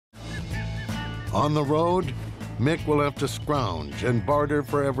On the road, Mick will have to scrounge and barter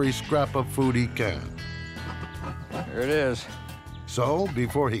for every scrap of food he can. There it is. So,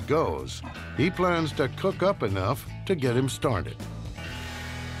 before he goes, he plans to cook up enough to get him started.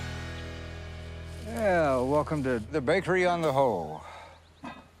 Yeah, welcome to the bakery on the Hoe.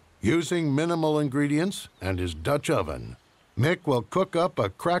 Using minimal ingredients and his Dutch oven, Mick will cook up a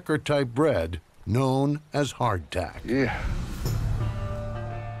cracker-type bread known as hardtack. Yeah.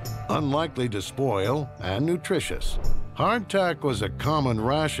 Unlikely to spoil and nutritious, hardtack was a common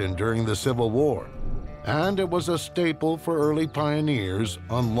ration during the Civil War, and it was a staple for early pioneers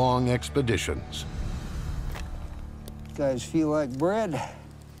on long expeditions. Guys feel like bread?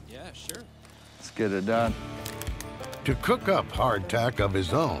 Yeah, sure. Let's get it done. To cook up hardtack of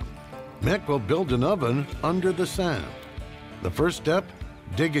his own, Mick will build an oven under the sand. The first step,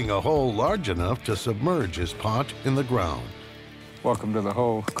 digging a hole large enough to submerge his pot in the ground. Welcome to the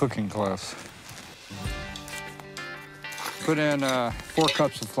Hoe cooking class. Put in 4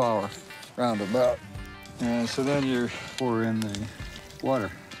 cups of flour, roundabout. And so then you pour in the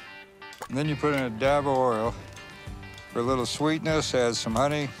water. And then you put in a dab of oil. For a little sweetness, add some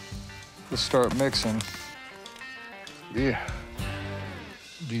honey. Let's start mixing. Yeah.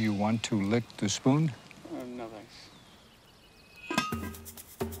 Do you want to lick the spoon? No, thanks.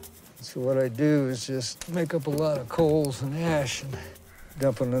 So what I do is just make up a lot of coals and ash and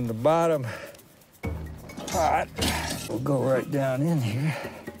dump them in the bottom pot. We'll go right down in here.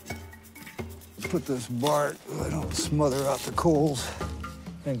 Put this bark so I don't smother out the coals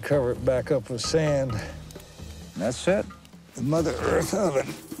and cover it back up with sand. And that's it. The Mother Earth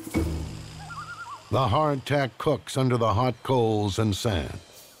oven. The hardtack cooks under the hot coals and sand.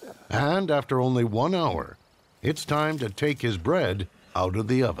 And after only 1 hour, it's time to take his bread out of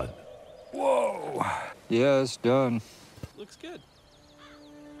the oven. Whoa. Yeah, it's done. Looks good.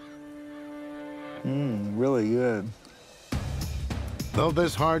 Really good. Though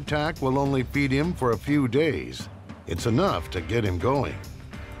this hardtack will only feed him for a few days, it's enough to get him going.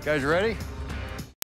 Guys ready?